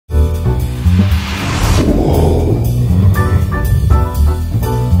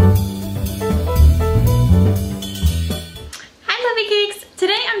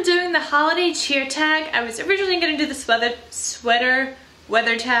cheer tag. I was originally going to do the sweater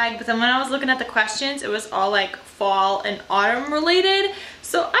weather tag, but then when I was looking at the questions, it was all like fall and autumn related.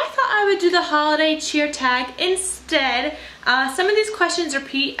 So I thought I would do the holiday cheer tag instead. Some of these questions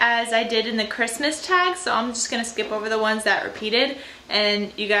repeat as I did in the Christmas tag, so I'm just going to skip over the ones that repeated,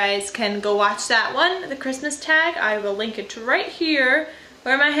 and you guys can go watch that one, the Christmas tag. I will link it to right here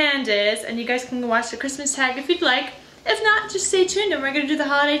where my hand is, and you guys can go watch the Christmas tag if you'd like. If not, just stay tuned and we're going to do the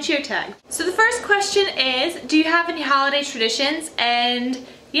holiday cheer tag. So the first question is, do you have any holiday traditions? And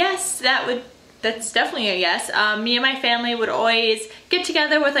yes, that's definitely a yes. Me and my family would always get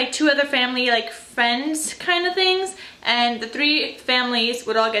together with like 2 other family, like friends kind of things, and the 3 families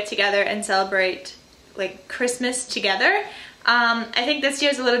would all get together and celebrate like Christmas together. I think this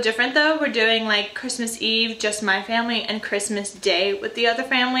year's a little different though. We're doing like Christmas Eve, just my family, and Christmas Day with the other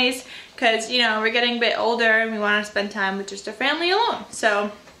families, because you know, we're getting a bit older and we want to spend time with just our family alone.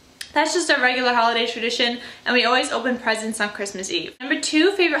 So that's just a regular holiday tradition, and we always open presents on Christmas Eve. Number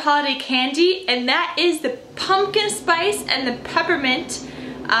 2, favorite holiday candy, and that is the pumpkin spice and the peppermint,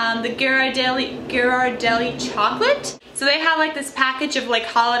 the Ghirardelli chocolate. So they have like this package of like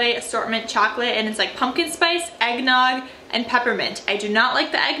holiday assortment chocolate, and it's like pumpkin spice, eggnog, and peppermint. I do not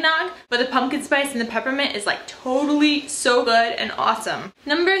like the eggnog, but the pumpkin spice and the peppermint is like totally so good and awesome.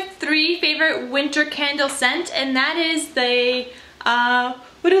 Number 3, favorite winter candle scent, and that is the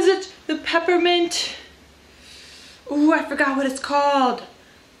what is it? The peppermint. Ooh, I forgot what it's called.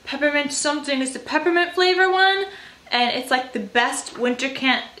 Peppermint something. It's the peppermint flavor one, and it's like the best winter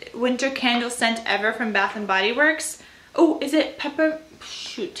candle scent ever from Bath and Body Works. Oh, is it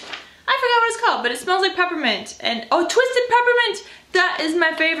shoot. I forgot what it's called, but it smells like peppermint. And oh, twisted peppermint! That is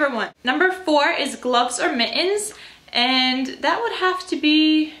my favorite one. Number 4 is gloves or mittens, and that would have to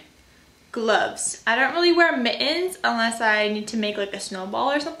be gloves. I don't really wear mittens unless I need to make like a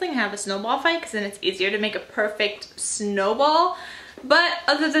snowball or something, have a snowball fight, because then it's easier to make a perfect snowball. But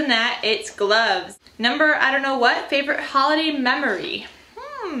other than that, it's gloves. Number, I don't know what, favorite holiday memory.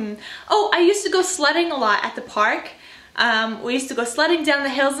 Oh, I used to go sledding a lot at the park. We used to go sledding down the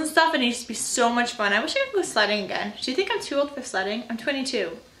hills and stuff, and it used to be so much fun. I wish I could go sledding again. Do you think I'm too old for sledding? I'm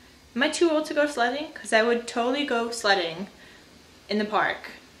 22. Am I too old to go sledding? Because I would totally go sledding in the park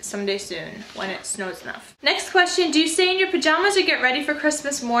someday soon when it snows enough. Next question, do you stay in your pajamas or get ready for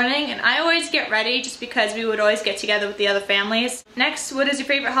Christmas morning? And I always get ready just because we would always get together with the other families. Next, what is your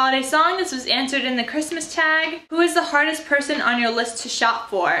favorite holiday song? This was answered in the Christmas tag. Who is the hardest person on your list to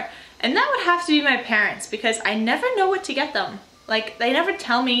shop for? And that would have to be my parents, because I never know what to get them. Like, they never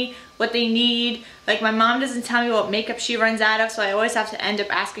tell me what they need. Like, my mom doesn't tell me what makeup she runs out of, so I always have to end up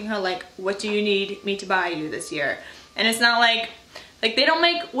asking her, like, what do you need me to buy you this year? And it's not like they don't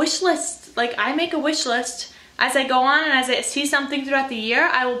make wish lists. Like, I make a wish list as I go on, and as I see something throughout the year,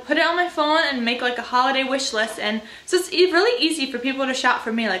 I will put it on my phone and make like a holiday wish list. And so it's really easy for people to shop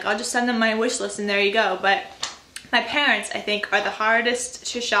for me. Like, I'll just send them my wish list and there you go. But my parents, I think, are the hardest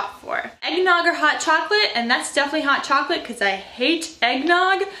to shop for. Eggnog or hot chocolate, and that's definitely hot chocolate because I hate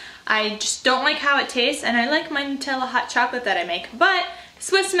eggnog. I just don't like how it tastes, and I like my Nutella hot chocolate that I make. But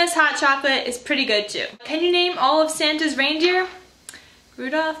Swiss Miss hot chocolate is pretty good too. Can you name all of Santa's reindeer?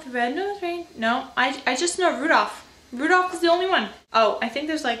 Rudolph the Red-Nosed Reindeer? No, I just know Rudolph. Rudolph is the only one. Oh, I think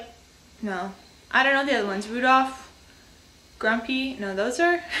there's like, no. I don't know the other ones. Rudolph, Grumpy, no, those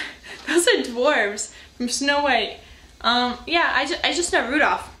are dwarves from Snow White. Yeah, I just know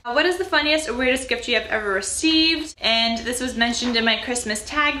Rudolph. What is the funniest or weirdest gift you have ever received? And this was mentioned in my Christmas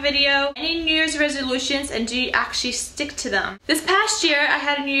tag video. Any New Year's resolutions, and do you actually stick to them? This past year, I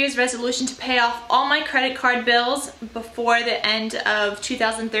had a New Year's resolution to pay off all my credit card bills before the end of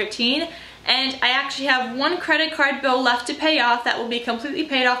 2013. And I actually have one credit card bill left to pay off that will be completely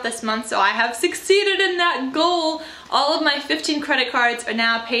paid off this month, so I have succeeded in that goal. All of my 15 credit cards are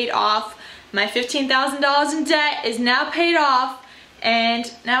now paid off. My $15,000 in debt is now paid off, and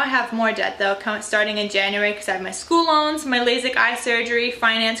now I have more debt though, starting in January, because I have my school loans, my LASIK eye surgery,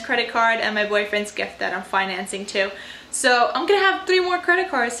 finance credit card, and my boyfriend's gift that I'm financing too. So I'm gonna have 3 more credit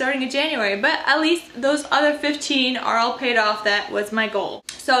cards starting in January, but at least those other 15 are all paid off. That was my goal.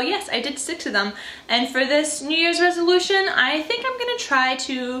 So yes, I did stick to them. And for this New Year's resolution, I think I'm gonna try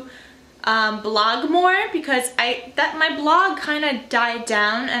to blog more, because my blog kind of died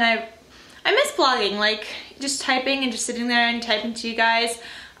down, and I miss blogging, like just typing and just sitting there and typing to you guys.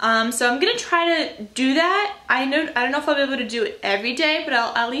 So I'm gonna try to do that. I don't know if I'll be able to do it every day, but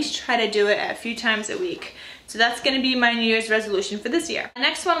I'll at least try to do it a few times a week. So that's gonna be my New Year's resolution for this year.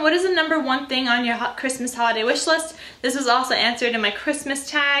 Next one, what is the #1 thing on your Christmas holiday wish list? This was also answered in my Christmas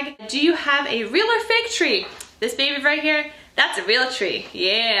tag. Do you have a real or fake tree? This baby right here, that's a real tree,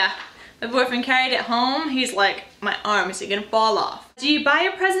 yeah. My boyfriend carried it home. He's like, my arm is gonna fall off. Do you buy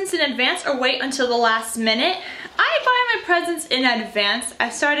your presents in advance or wait until the last minute? I buy my presents in advance. I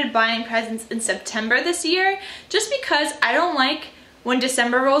started buying presents in September this year just because I don't like when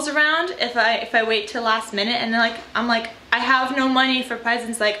December rolls around if I wait till last minute and then I'm like I have no money for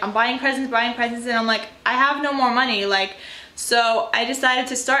presents. Like I'm buying presents and I'm like I have no more money. Like, so I decided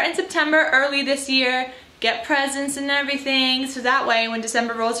to start in September early this year, get presents and everything, so that way when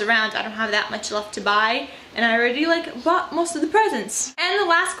December rolls around I don't have that much left to buy and I already like bought most of the presents. And the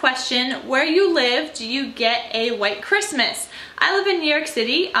last question, where you live, do you get a white Christmas? I live in New York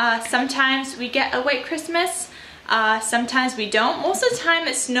City. Sometimes we get a white Christmas, sometimes we don't. Most of the time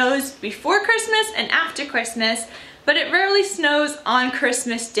it snows before Christmas and after Christmas, but it rarely snows on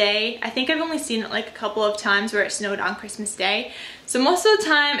Christmas Day. I think I've only seen it like a couple of times where it snowed on Christmas Day. So most of the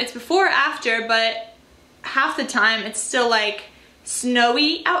time it's before or after, but half the time it's still like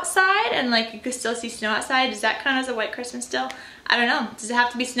snowy outside and like you could still see snow outside. Does that count as a white Christmas still? I don't know. Does it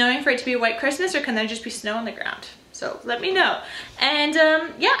have to be snowing for it to be a white Christmas, or can there just be snow on the ground? So let me know. And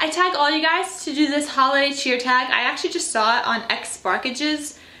yeah, I tag all you guys to do this holiday cheer tag. I actually just saw it on X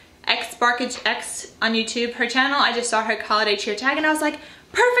Sparkage's on YouTube, her channel. I just saw her holiday cheer tag and I was like,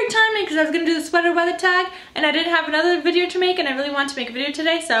 perfect timing, because I was gonna do the sweater weather tag and I didn't have another video to make and I really wanted to make a video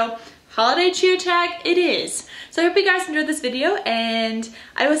today, so holiday cheer tag it is. So I hope you guys enjoyed this video and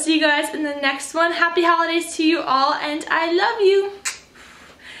I will see you guys in the next one. Happy holidays to you all and I love you.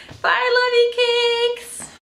 Bye, I love you, cakes.